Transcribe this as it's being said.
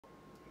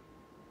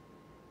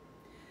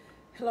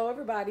Hello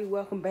everybody,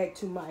 welcome back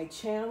to my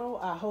channel.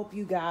 I hope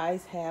you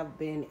guys have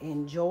been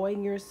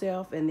enjoying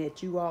yourself and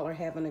that you all are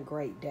having a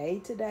great day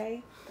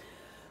today.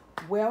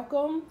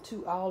 Welcome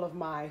to all of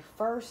my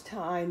first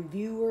time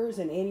viewers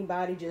and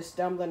anybody just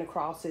stumbling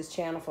across this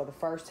channel for the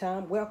first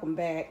time. Welcome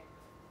back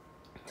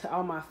to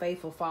all my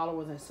faithful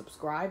followers and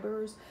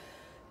subscribers.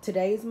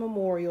 Today is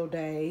Memorial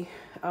Day.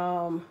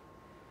 And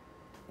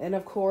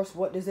of course,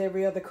 what does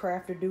every other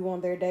crafter do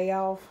on their day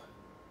off?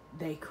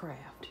 They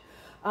craft.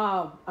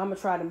 I'm gonna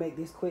try to make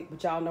this quick,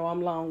 but y'all know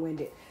I'm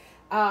long-winded.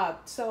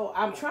 So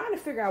I'm trying to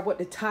figure out what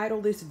to title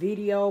this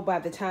video. By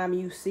the time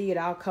you see it,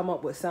 I'll come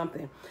up with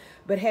something.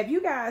 But have you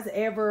guys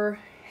ever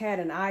had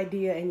an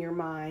idea in your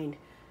mind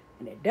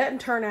and it doesn't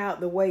turn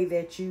out the way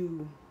that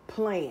you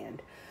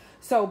planned?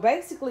 So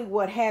basically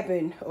what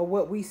happened, or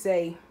what we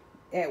say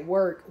at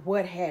work,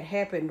 what had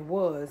happened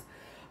was,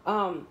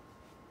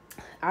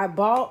 I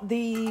bought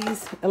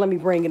these, and let me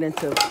bring it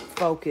into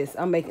focus.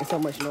 I'm making so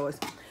much noise.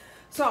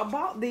 So I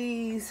bought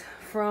these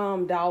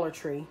from Dollar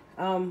Tree.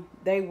 They're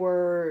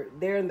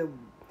in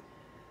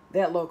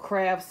that little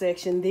craft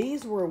section.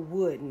 These were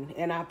wooden,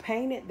 and I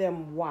painted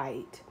them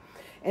white.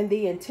 And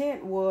the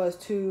intent was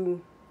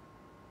to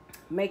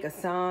make a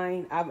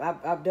sign.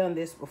 I've done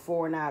this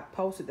before, and I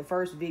posted the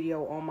first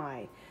video on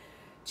my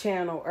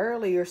channel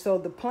earlier. So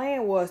the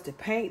plan was to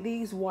paint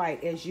these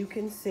white, as you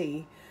can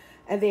see,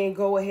 and then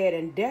go ahead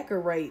and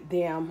decorate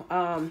them.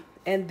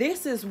 And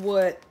this is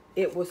what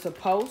it was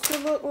supposed to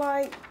look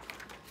like.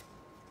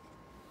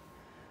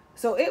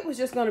 So it was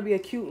just going to be a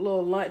cute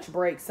little lunch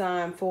break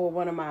sign for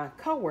one of my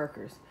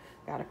coworkers.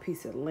 Got a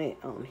piece of lint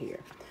on here.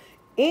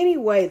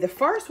 Anyway, the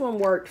first one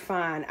worked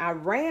fine. I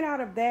ran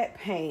out of that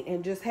paint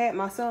and just had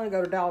my son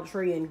go to Dollar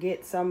Tree and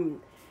get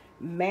some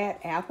matte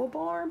apple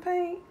barn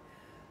paint.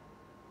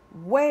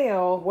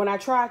 Well, when I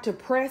tried to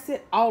press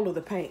it, all of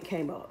the paint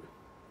came up.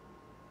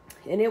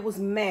 And it was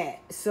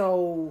matte.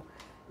 So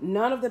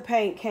none of the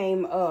paint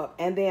came up.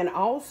 And then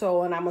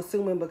also, and I'm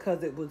assuming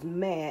because it was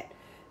matte,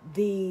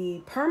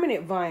 the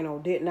permanent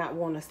vinyl did not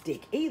want to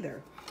stick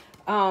either.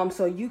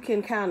 So you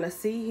can kind of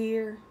see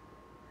here,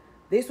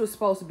 this was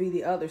supposed to be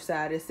the other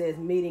side. It says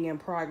meeting in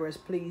progress,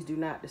 please do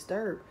not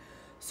disturb.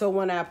 So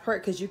when I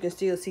because you can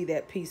still see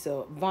that piece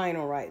of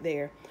vinyl right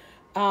there.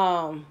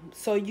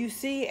 So you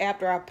see,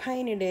 after I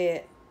painted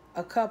it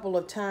a couple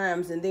of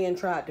times and then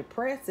tried to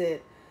press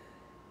it,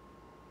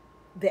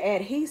 the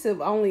adhesive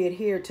only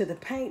adhered to the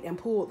paint and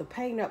pulled the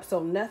paint up,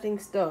 so nothing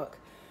stuck.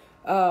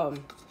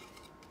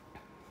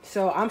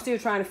 So I'm still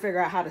trying to figure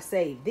out how to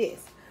save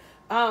this.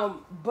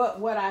 But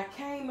what I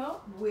came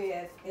up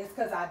with is,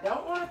 because I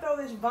don't want to throw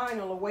this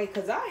vinyl away,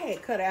 because I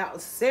had cut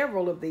out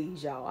several of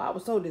these, y'all. I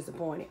was so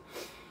disappointed.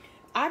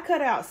 I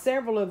cut out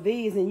several of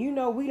these, and you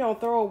know we don't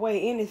throw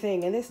away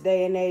anything in this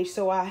day and age.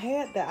 So I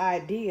had the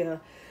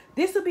idea,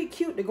 this would be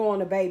cute to go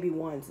on a baby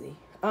onesie.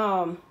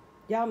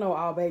 Y'all know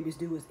all babies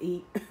do is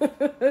eat.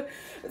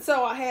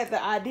 So I had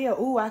the idea,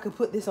 ooh, I could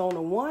put this on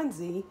a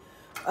onesie.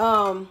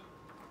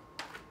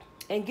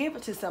 And give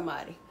it to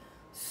somebody.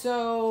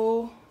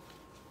 So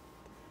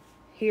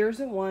here's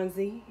a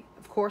onesie.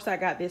 Of course, I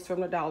got this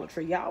from the Dollar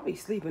Tree. Y'all be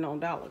sleeping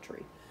on Dollar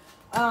Tree.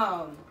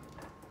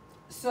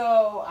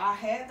 So I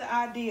had the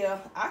idea,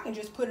 I can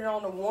just put it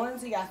on the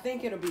onesie. I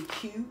think it'll be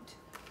cute.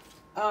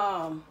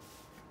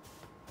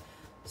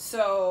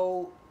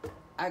 So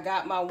I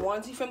got my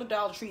onesie from the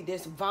Dollar Tree.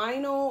 This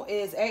vinyl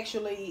is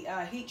actually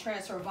heat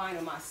transfer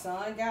vinyl my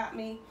son got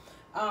me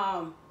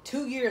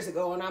 2 years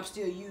ago, and I'm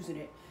still using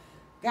it.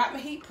 Got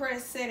my heat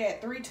press set at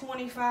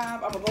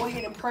 325. I'm going to go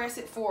ahead and press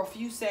it for a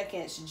few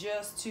seconds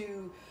just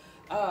to,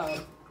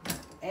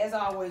 as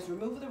always,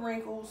 remove the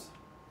wrinkles.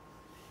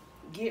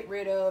 Get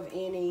rid of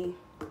any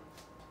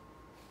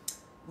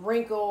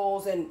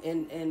wrinkles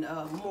and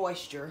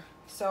moisture.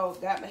 So,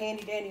 got my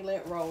handy dandy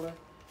lint roller.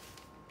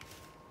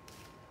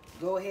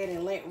 Go ahead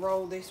and lint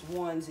roll this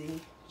onesie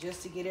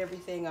just to get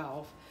everything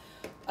off.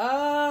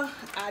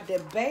 I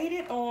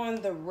debated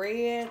on the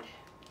red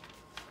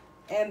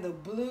and the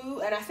blue,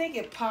 and I think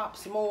it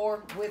pops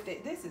more with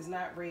it. This is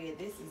not red,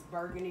 this is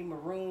burgundy,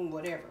 maroon,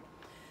 whatever.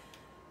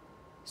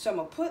 So I'm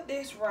gonna put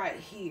this right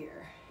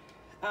here.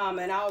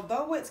 And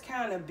although it's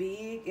kind of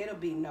big, it'll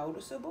be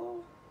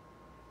noticeable.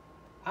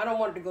 I don't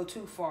want it to go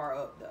too far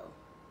up though,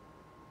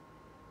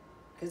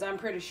 because I'm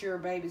pretty sure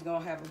baby's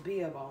gonna have a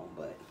bib on.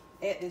 But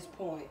at this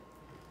point,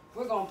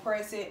 we're gonna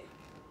press it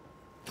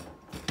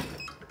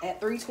at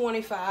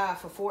 325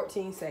 for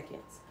 14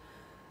 seconds.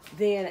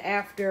 Then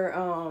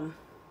after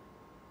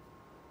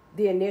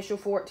the initial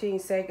 14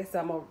 seconds,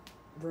 I'm going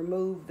to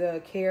remove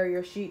the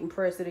carrier sheet and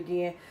press it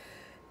again.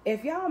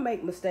 If y'all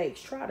make mistakes,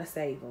 try to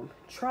save them.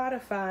 Try to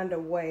find a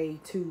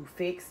way to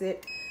fix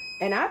it.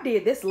 And I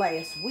did this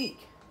last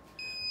week.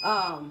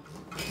 And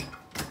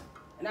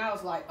I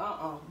was like,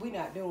 we're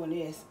not doing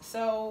this.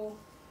 So,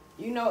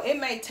 you know, it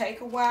may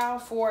take a while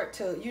for it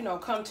to, you know,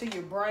 come to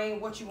your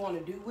brain what you want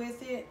to do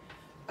with it.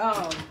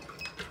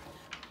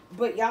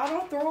 But y'all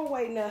don't throw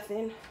away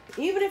nothing.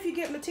 Even if you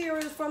get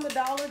materials from the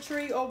Dollar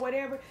Tree or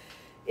whatever,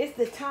 it's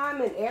the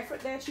time and effort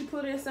that you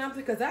put in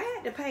something. Because I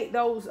had to paint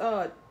those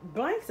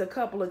blanks a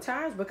couple of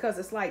times because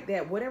it's like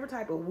that, whatever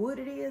type of wood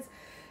it is,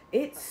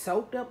 it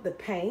soaked up the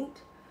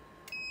paint.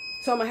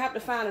 So I'm going to have to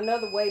find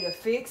another way to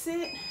fix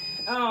it.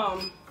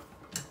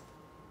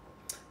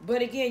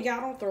 But again,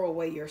 y'all, don't throw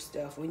away your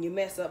stuff when you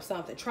mess up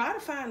something. Try to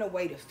find a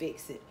way to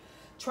fix it.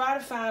 Try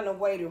to find a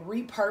way to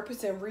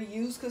repurpose and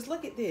reuse. Because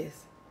look at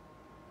this.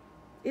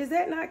 Is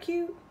that not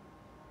cute?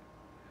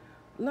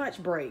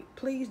 Lunch break.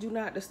 Please do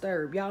not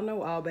disturb. Y'all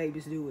know all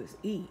babies do is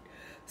eat.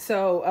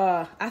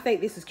 So I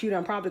think this is cute.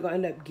 I'm probably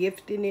going to end up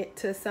gifting it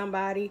to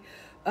somebody.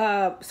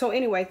 So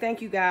anyway,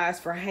 thank you guys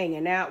for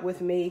hanging out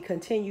with me.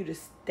 Continue to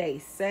stay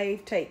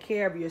safe. Take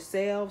care of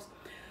yourselves.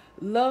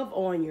 Love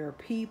on your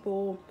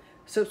people.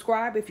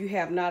 Subscribe if you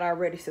have not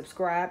already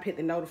subscribed. Hit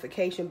the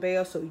notification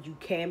bell so you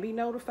can be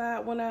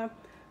notified when I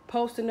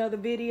post another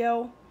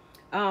video.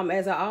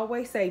 As I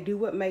always say, do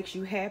what makes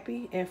you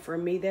happy. And for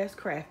me, that's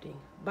crafting.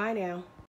 Bye now.